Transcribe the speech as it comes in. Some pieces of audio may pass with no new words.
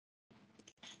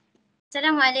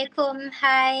Assalamualaikum.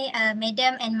 Hi,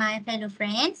 madam and my fellow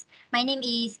friends. My name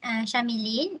is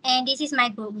SHAMILIN and this is my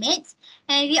group mates.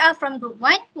 And we are from group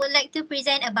 1. Would like to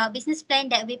present about business plan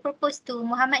that we propose to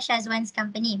Muhammad Shazwan's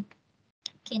company.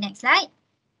 Okay, next slide.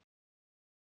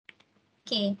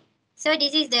 Okay, so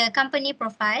this is the company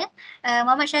profile.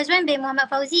 Muhammad Shazwan bin Muhammad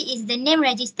Fauzi is the name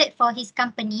registered for his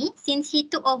company since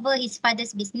he took over his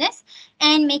father's business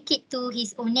and make it to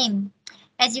his own name.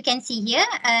 As you can see here,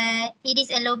 it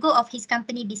is a logo of his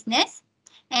company business.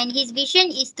 And his vision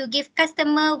is to give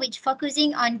customer which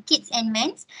focusing on kids and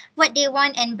men's what they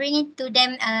want and bring it to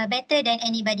them better than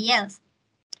anybody else.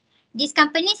 This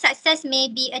company's success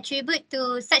may be attributed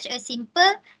to such a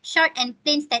simple, short and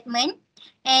plain statement.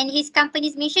 And his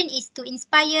company's mission is to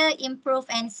inspire, improve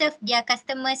and serve their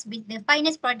customers with the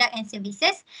finest product and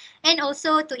services, and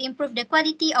also to improve the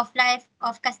quality of life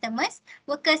of customers,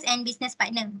 workers and business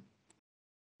partners.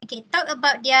 Okay, talk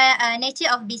about their nature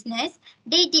of business.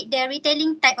 They did the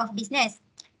retailing type of business.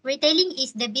 Retailing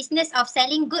is the business of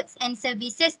selling goods and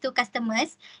services to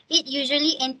customers. It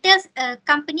usually entails a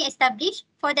company established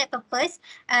for that purpose,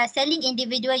 selling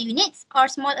individual units or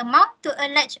small amount to a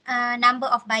large number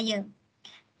of buyers.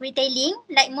 Retailing,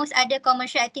 like most other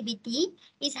commercial activity,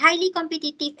 is highly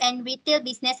competitive and retail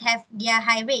business have their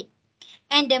high rate.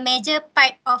 And the major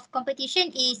part of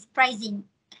competition is pricing.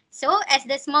 So, as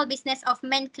the small business of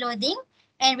men clothing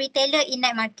and retailer in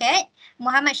night market,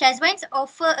 Muhammad Shazwan's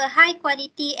offer a high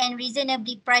quality and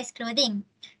reasonably priced clothing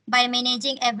by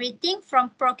managing everything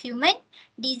from procurement,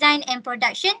 design and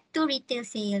production to retail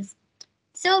sales.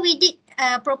 So we did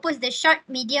propose the short,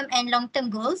 medium and long-term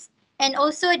goals and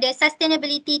also the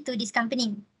sustainability to this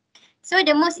company. So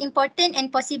the most important and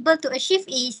possible to achieve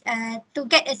is to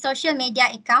get a social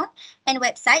media account and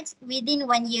websites within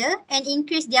 1 year and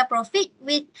increase their profit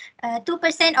with 2%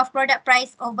 of product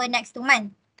price over next 2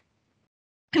 months.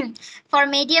 For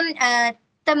medium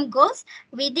term goals,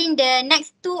 within the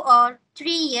next 2 or 3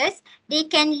 years, they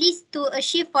can list to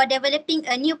achieve for developing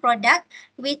a new product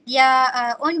with their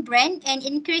own brand and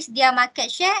increase their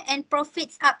market share and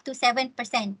profits up to 7%.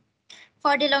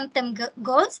 For the long-term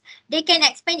goals, they can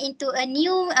expand into a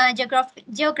new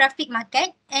geographic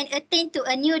market and attain to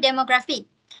a new demographic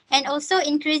and also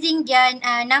increasing their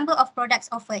number of products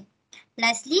offered.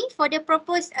 Lastly, for the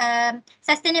proposed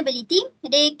sustainability,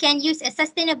 they can use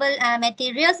sustainable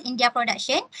materials in their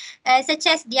production, such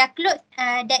as their clothes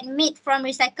that made from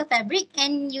recycled fabric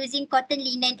and using cotton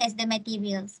linen as the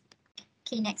materials.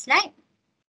 Okay, next slide.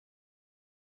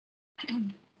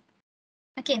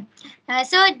 Okay,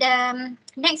 so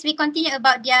next we continue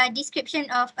about their description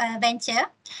of venture.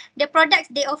 The products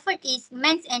they offered is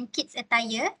men's and kids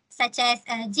attire, such as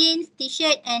jeans,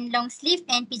 t-shirt and long sleeve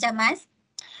and pyjamas.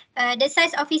 The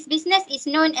size of his business is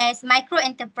known as micro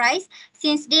enterprise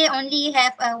since they only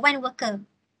have one worker.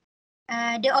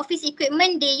 The office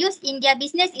equipment they use in their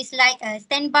business is like a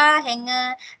stand bar,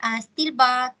 hanger, steel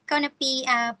bar, canopy,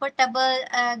 portable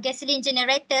gasoline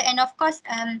generator and of course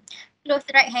cloth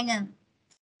rack hanger.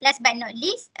 Last but not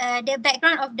least, the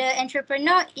background of the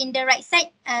entrepreneur in the right side,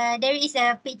 there is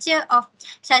a picture of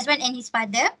Shazwan and his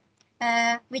father,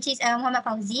 which is Muhammad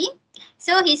Fauzi.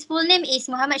 So his full name is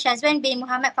Muhammad Shazwan bin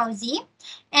Muhammad Fauzi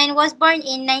and was born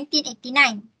in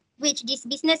 1989, which this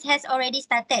business has already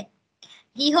started.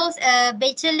 He holds a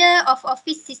Bachelor of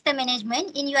Office System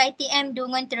Management in UiTM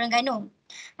Dungun, Terengganu.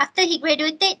 After he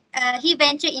graduated, he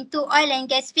ventured into oil and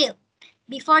gas field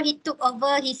before he took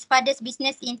over his father's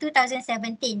business in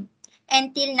 2017.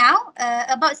 Until now,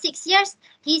 about 6 years,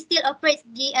 he still operates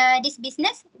this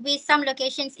business with some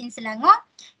locations in Selangor,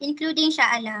 including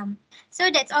Shah Alam.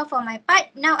 So that's all for my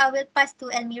part. Now I will pass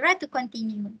to ELMIRA to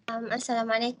continue.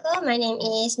 Assalamualaikum. My name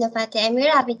is NURFATIN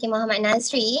ELMIRA binti Muhammad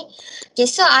NAZRI. Okay,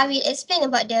 so I will explain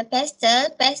about the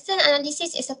PESTEL. PESTEL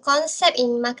analysis is a concept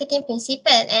in marketing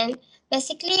principle and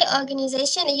basically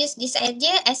organization use this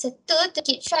idea as a tool to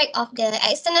keep track of the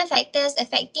external factors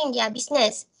affecting their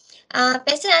business.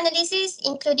 PESTEL analysis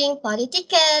including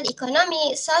political,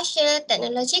 economic, social,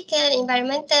 technological,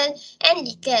 environmental and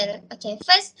legal. Okay,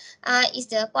 first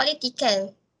is the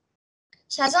political.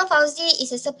 Shazwan Fauzi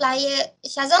is a supplier.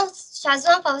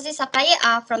 Shazwan Fauzi supplier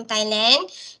are from Thailand,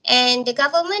 and the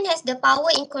government has the power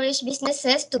encourage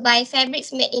businesses to buy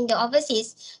fabrics made in the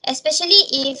overseas,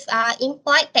 especially if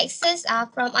import taxes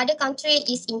from other country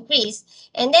is increased.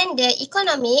 And then the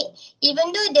economic,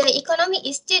 even though the economy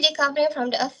is still recovering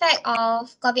from the effect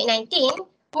of COVID-19,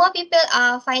 more people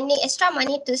are finding extra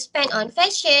money to spend on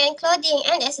fashion, clothing,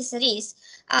 and accessories.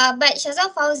 But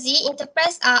Shazwan Fauzi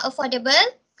enterprise are affordable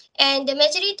and the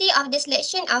majority of the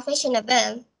selection are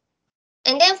fashionable.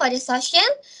 And then for the social,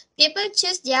 people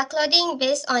choose their clothing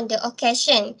based on the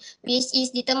occasion, which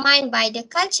is determined by the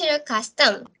cultural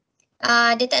custom.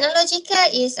 The technological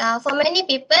is for many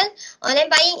people, online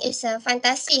buying is a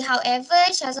fantasy. However,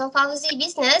 Shazwan Fauzi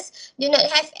business do not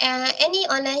have any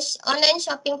online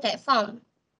shopping platform.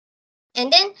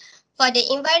 And then for the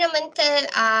environmental,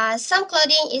 some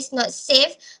clothing is not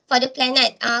safe for the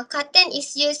planet. Cotton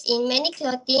is used in many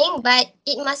clothing, but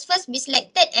it must first be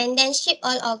selected and then shipped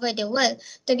all over the world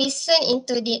to be sewn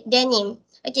into the denim.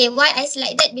 Okay, why I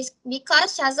select that?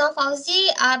 Because Shazwan Fauzi,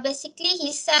 basically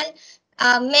he sell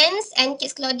men's and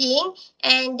kids clothing,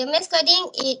 and the men's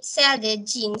clothing it sell the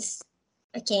jeans.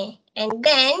 Okay, and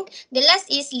then the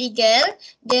last is legal.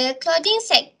 The clothing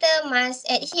sector must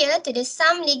adhere to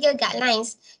some legal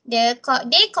guidelines. They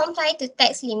comply to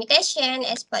tax limitation,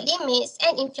 export limits,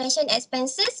 and inflation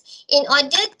expenses in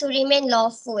order to remain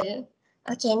lawful.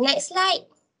 Okay, next slide.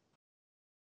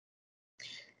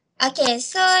 Okay,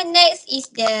 so next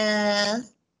is the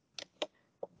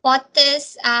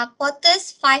Porter's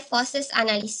 5 forces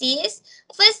analysis.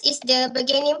 First is the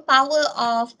bargaining power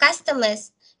of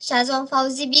customers. Shazwan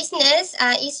Fauzi business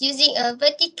is using a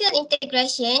vertical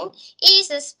integration. It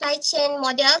is a supply chain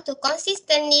model to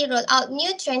consistently roll out new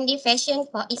trendy fashion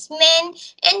for its men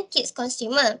and kids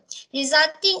consumer,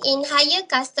 resulting in higher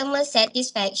customer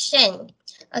satisfaction.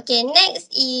 Okay, next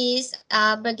is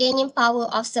bargaining power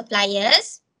of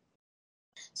suppliers.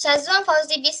 Shazwan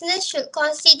Fauzi business should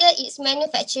consider its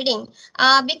manufacturing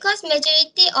because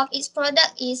majority of its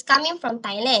product is coming from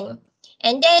Thailand.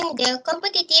 And then the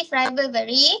competitive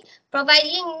rivalry,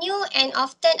 providing new and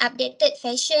often updated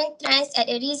fashion trends at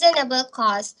a reasonable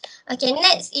cost. Okay,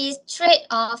 next is trade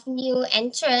of new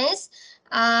entrants.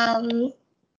 Due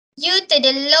to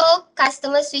the low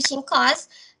customer switching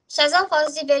cost, Shazwan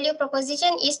Fauzi value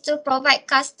proposition is to provide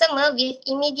customer with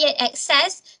immediate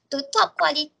access to top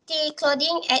quality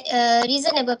clothing at a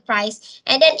reasonable price,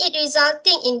 and then it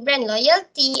resulting in brand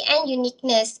loyalty and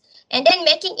uniqueness, and then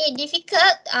making it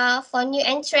difficult for new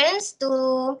entrants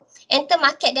to enter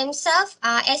market themselves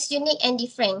as unique and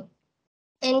different.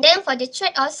 And then for the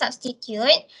trade or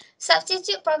substitute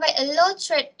provide a low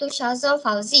trade to Shazwan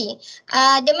Fauzi.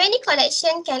 The many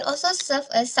collection can also serve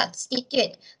as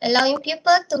substitute, allowing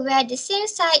people to wear the same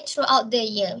size throughout the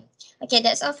year. Okay,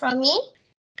 that's all from me.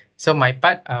 So my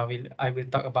part, I will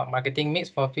talk about marketing mix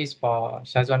for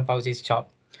Shazwan Fauzi's shop.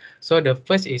 So the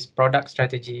first is product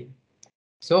strategy.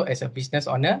 So as a business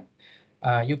owner,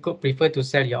 you could prefer to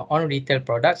sell your own retail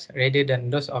products rather than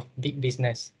those of big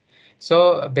business.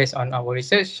 So based on our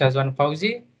research, Shazwan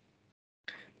Fauzi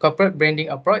corporate branding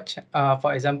approach,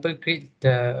 for example, create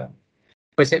the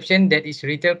perception that its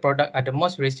retail product are the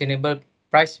most reasonable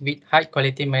price with high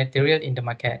quality material in the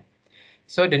market.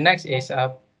 So the next is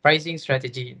pricing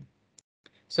strategy.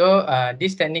 So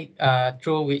this technique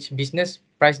through which business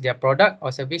price their product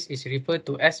or service is referred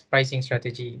to as pricing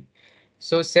strategy.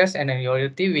 So sales and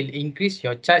loyalty will increase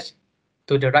your charge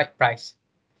to the right price.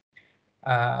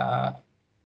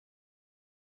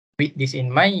 With this in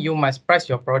mind, you must price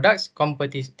your products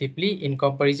competitively in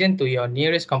comparison to your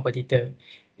nearest competitor.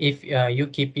 If you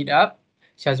keep it up,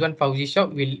 Shazwan Fauzi shop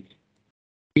will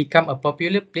become a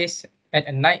popular place at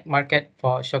a night market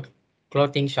for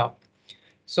clothing shop.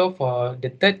 So for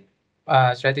the third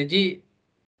strategy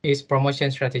is promotion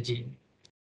strategy.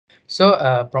 So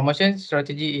promotion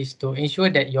strategy is to ensure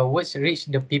that your words reach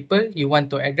the people you want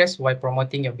to address while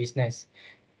promoting your business.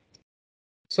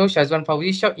 So Shazwan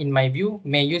Fauzi shop, in my view,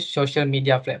 may use social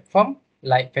media platform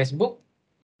like Facebook,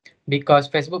 because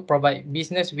Facebook provide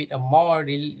business with a more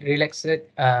relaxed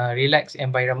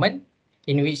environment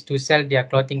in which to sell their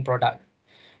clothing product.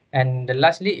 And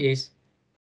lastly is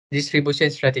distribution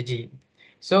strategy.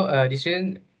 So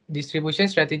distribution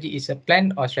strategy is a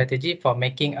plan or strategy for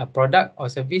making a product or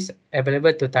service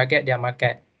available to target their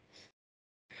market.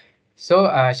 So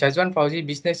Shazwan Fauzi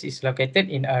business is located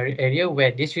in an area where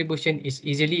distribution is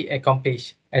easily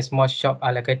accomplished, as most shops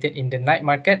are located in the night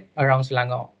market around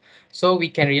Selangor. So we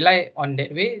can rely on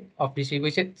that way of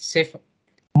distribution, save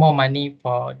more money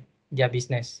for their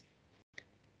business.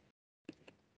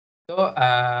 So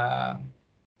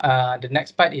the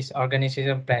next part is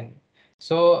organization plan.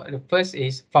 So the first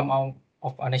is form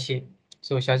of ownership.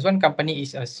 So Shazwan company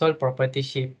is a sole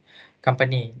proprietorship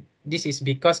company. This is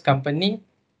because company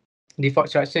default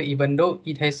structure, even though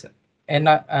it hasn't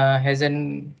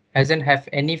have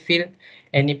any field,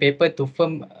 any paper to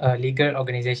form a legal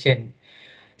organization.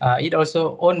 It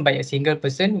also owned by a single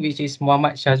person, which is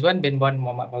Muhammad Shazwan bin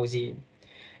Muhammad Fauzi.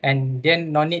 And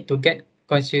then no need to get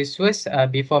consensus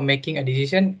before making a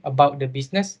decision about the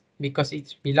business because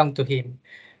it belongs to him.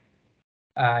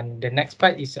 And the next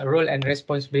part is a role and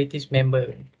responsibilities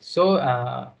member. So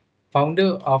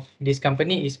founder of this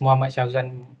company is Muhammad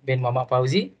Shazwan bin Muhammad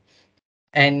Fauzi,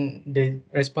 and the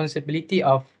responsibility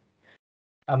of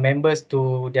members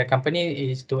to their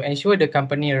company is to ensure the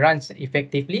company runs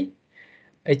effectively,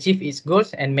 achieve its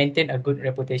goals, and maintain a good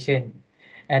reputation.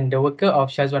 And the worker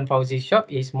of Shazwan Fauzi's shop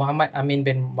is Muhammad Amin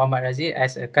bin Muhammad Razi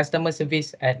as a customer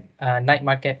service at night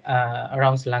market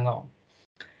around Selangor.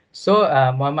 So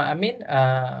Muhammad Amin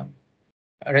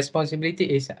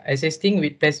responsibility is assisting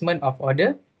with placement of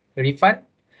order, refund,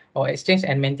 or exchange,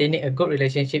 and maintaining a good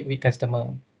relationship with customer.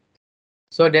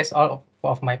 So that's all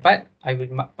of my part. I will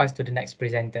pass to the next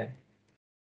presenter.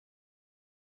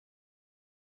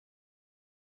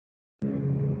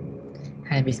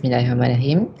 Hi,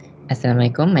 Bismillahirrahmanirrahim.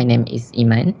 Assalamualaikum. My name is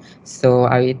Iman. So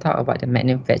I will talk about the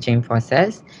manufacturing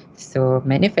process. So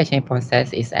manufacturing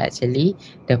process is actually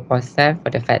the process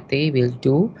for the factory will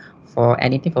do for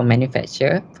anything for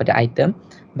manufacture for the item.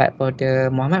 But for the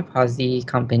Muhammad Fauzi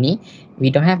company, we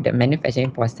don't have the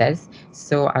manufacturing process.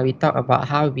 So I will talk about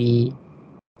how we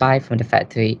buy from the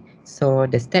factory. So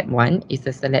the step one is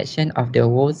the selection of the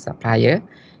whole supplier.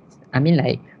 I mean,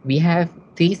 like, we have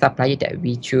 3 suppliers that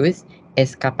we choose: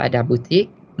 Escapada Boutique,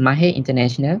 Mahir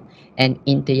International, and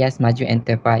Imtiaz Maju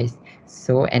Enterprise.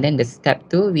 So, and then the step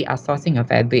 2, we are sourcing a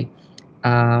fabric.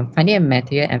 Finding a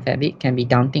material and fabric can be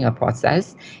daunting a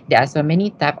process. There are so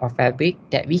many type of fabric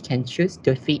that we can choose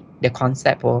to fit the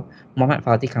concept for Muhammad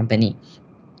Fauzi company.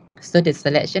 So the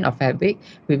selection of fabric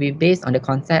will be based on the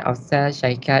concept of Sel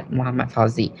Syarikat Muhammad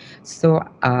Fauzi. So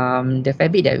the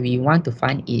fabric that we want to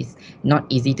find is not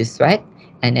easy to sweat,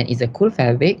 and then is a cool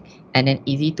fabric, and then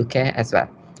easy to care as well.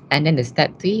 And then the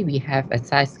step 3, we have a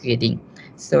size grading.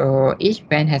 So each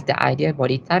brand has the ideal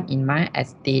body type in mind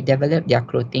as they develop their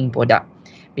clothing product.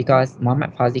 Because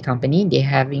Muhammad Fauzi company, they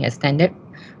having a standard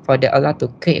for the Allah to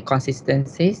create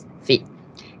consistencies fit.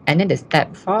 And then the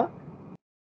step 4,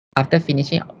 after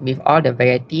finishing with all the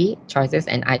variety, choices,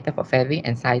 and items for fabric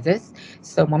and sizes,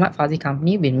 so Muhammad Fauzi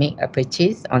company will make a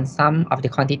purchase on some of the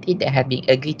quantity that have been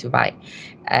agreed to buy.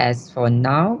 As for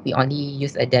now, we only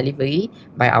use a delivery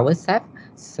by ourselves.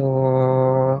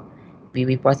 So we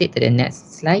will proceed to the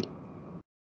next slide.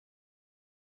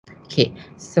 Okay,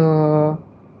 so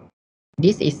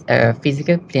this is a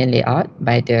physical plan layout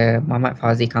by the Muhammad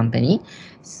Fauzi company.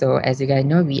 So as you guys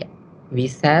know, we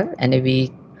sell and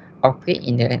we operate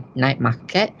in the night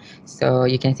market. So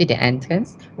you can see the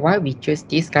entrance. Why we choose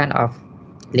this kind of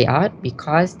layout?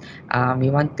 Because we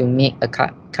want to make a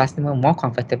customer more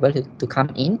comfortable to come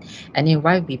in. And then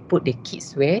why we put the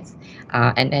kids wear,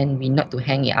 and then we not to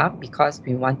hang it up, because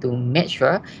we want to make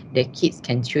sure the kids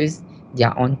can choose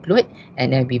their own clothes.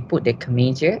 And then we put the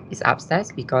kemeja is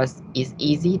upstairs because it's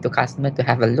easy to customer to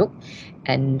have a look.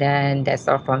 And then that's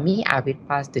all from me. I will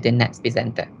pass to the next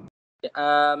presenter.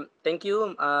 Thank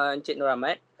you, Encik Nur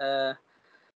Rahmat. I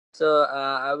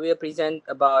will present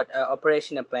about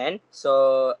operational plan.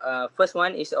 So first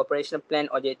one is operational plan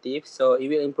objective. So it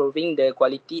will improving the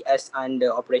quality as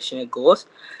under operational goals.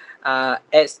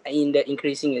 As in the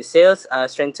increasing the sales,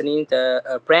 strengthening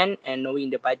the brand, and knowing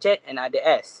the budget and other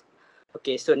as.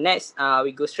 Okay, so next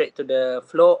we go straight to the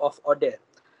flow of order.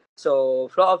 So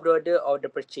flow of the order of the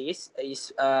purchase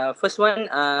is first one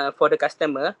for the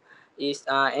customer is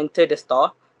enter the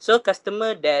store. So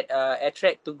customer that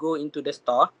attract to go into the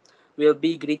store will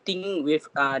be greeting with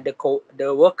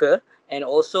the worker, and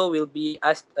also will be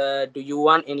asked, do you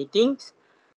want anything?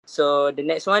 So the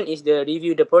next one is the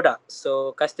review the product.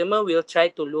 So customer will try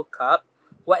to look up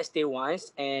what they want,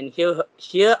 and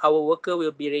here our worker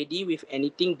will be ready with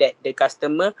anything that the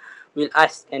customer will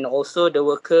ask, and also the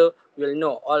worker will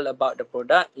know all about the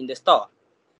product in the store.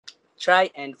 Try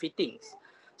and fittings.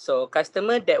 So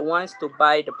customer that wants to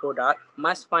buy the product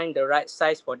must find the right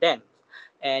size for them,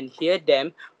 and here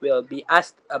them will be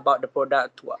asked about the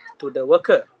product to the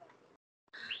worker.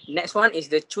 Next one is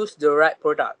the choose the right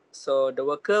product. So the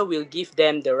worker will give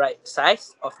them the right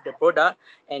size of the product,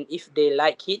 and if they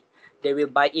like it, they will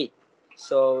buy it.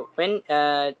 So when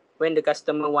the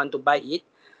customer want to buy it,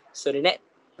 so the next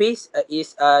piece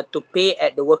is to pay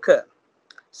at the worker.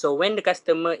 So when the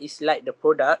customer is like the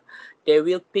product, they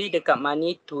will pay the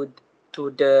money to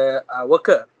the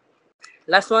worker.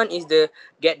 Last one is the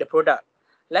get the product.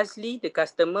 Lastly, the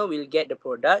customer will get the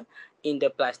product in the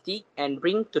plastic and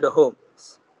bring to the home.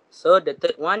 So the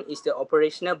third one is the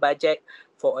operational budget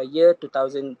for a year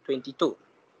 2022.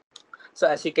 So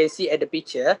as you can see at the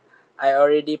picture, I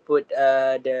already put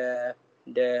the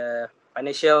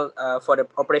financial for the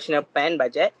operational plan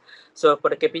budget. So for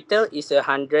the capital is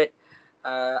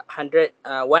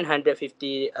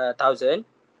 150,000.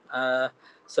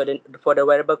 So then for the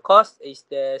variable cost is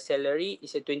the salary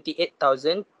is a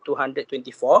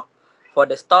 28,224. For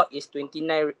the stock is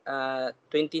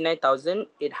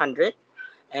 29,800,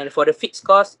 and for the fixed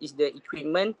cost is the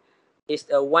equipment is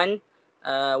a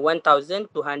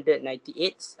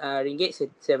 1,298 ringgit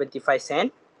 75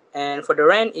 cent, and for the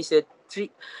rent is a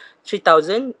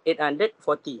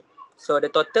 3,840. So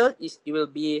the total is it will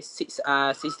be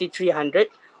 6,300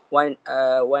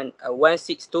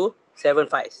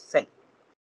 162.75 cent.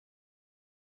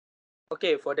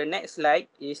 Okay, for the next slide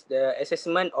is the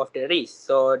assessment of the risk.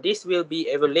 So this will be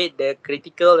evaluate the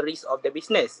critical risk of the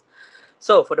business.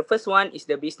 So for the first one is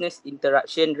the business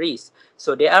interruption risk.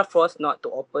 So they are forced not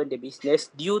to open the business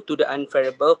due to the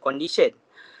unfavorable condition,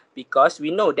 because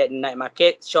we know that night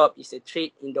market shop is a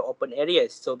trade in the open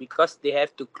areas. So because they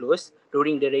have to close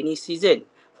during the rainy season.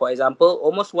 For example,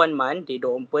 almost 1 month they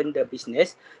don't open the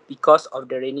business because of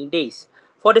the rainy days.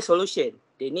 For the solution,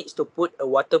 they need to put a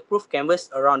waterproof canvas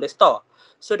around the store,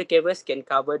 so the canvas can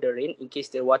cover the rain in case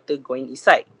the water going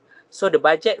inside. So the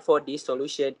budget for this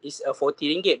solution is a 40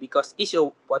 ringgit, because each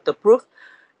waterproof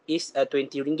is a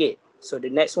 20 ringgit. So the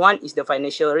next one is the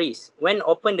financial risk. When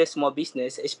open the small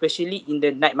business, especially in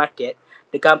the night market,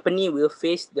 the company will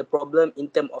face the problem in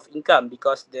terms of income,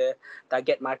 because the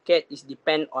target market is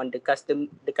depend on the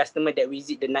customer that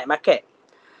visit the night market.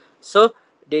 So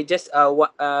they just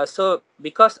so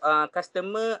because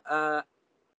customer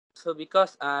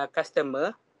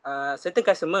certain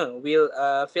customer will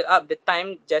fill up the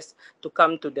time just to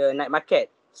come to the night market,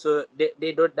 so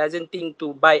they doesn't think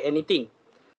to buy anything.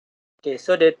 Okay,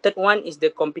 so the third one is the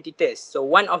competitors. So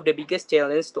one of the biggest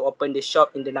challenges to open the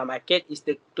shop in the night market is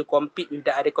to compete with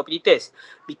the other competitors,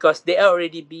 because they are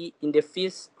already be in the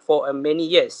field for many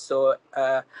years. So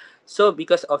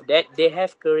because of that, they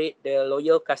have created the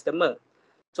loyal customer.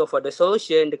 So for the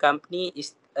solution, the company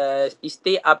is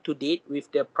stay up to date with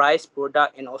the price,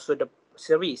 product, and also the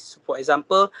service. For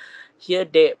example, here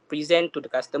they present to the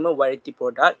customer variety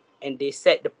product, and they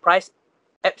set the price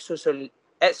absolutely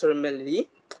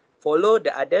follow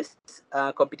the others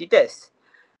competitors,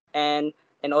 and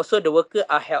also the workers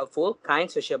are helpful, kind,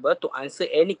 sociable to answer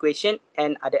any question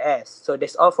and other as. So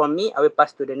that's all from me. I will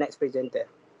pass to the next presenter.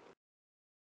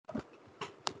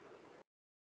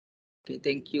 Okay,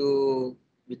 thank you,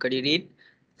 BIQAADIRIN.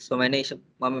 So my name is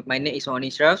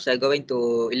NORISYRAFF. So I'm going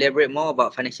to elaborate more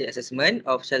about financial assessment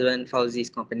of Shazwan Fauzi'S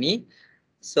company.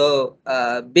 So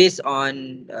based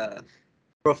on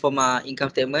pro forma income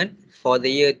statement for the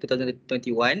year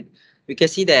 2021, we can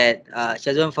see that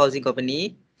Shazwan Fauzi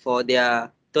company, for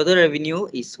their total revenue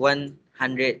is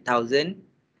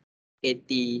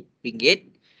 100,080 ringgit,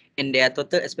 and their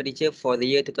total expenditure for the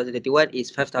year 2021 is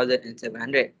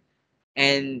 5,700,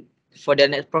 and for their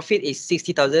net profit is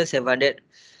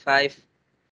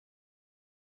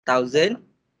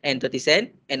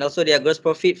 60,705,030 and also their gross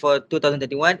profit for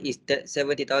 2021 is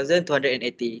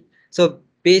 70,280. So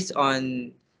based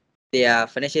on their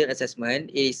financial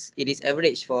assessment, it is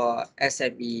average for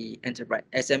SME enterprise,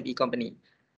 SME company.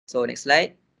 So next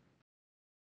slide.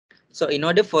 So in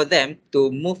order for them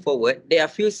to move forward, there are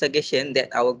few suggestions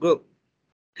that our group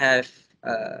have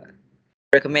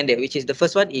recommended, which is the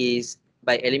first one is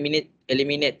by eliminating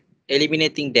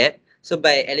debt. So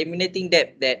by eliminating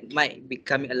debt that might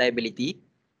become a liability,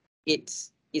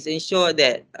 it's ensure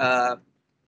that the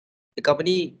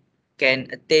company can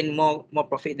attain more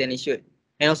profit than it should.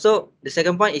 And also the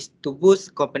second point is to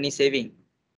boost company saving.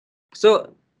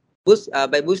 So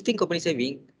by boosting company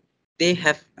saving, they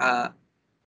have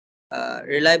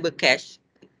reliable cash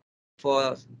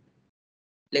for,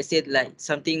 let's say, like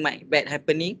something might bad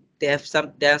happening. They have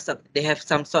some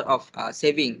sort of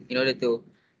saving in order to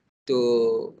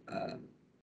uh,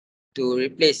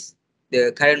 replace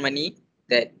the current money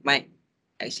that might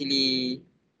actually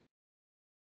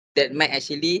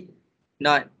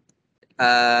not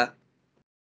that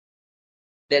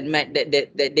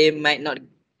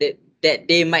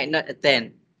they might not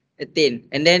attain.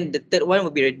 And then the third one will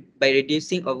be by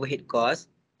reducing overhead costs.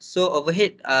 So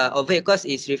overhead cost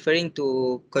is referring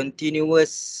to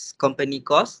continuous company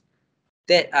costs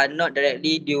that are not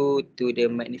directly due to the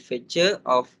manufacture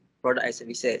of product and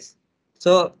services.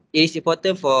 So it is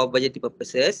important for budgeting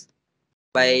purposes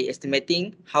by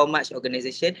estimating how much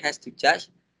organization has to charge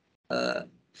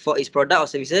for its product or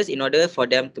services in order for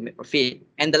them to make profit.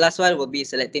 And the last one will be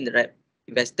selecting the right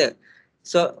investor.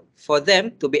 So for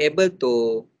them to be able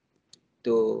to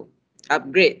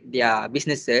upgrade their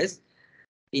businesses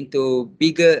into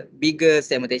bigger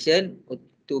segmentation,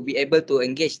 to be able to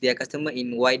engage their customer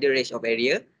in wider range of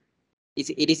area,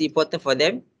 it is important for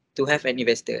them to have an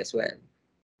investor as well.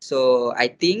 So I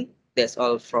think that's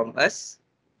all from us.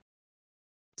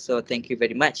 So thank you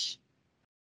very much.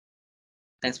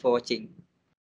 Thanks for watching.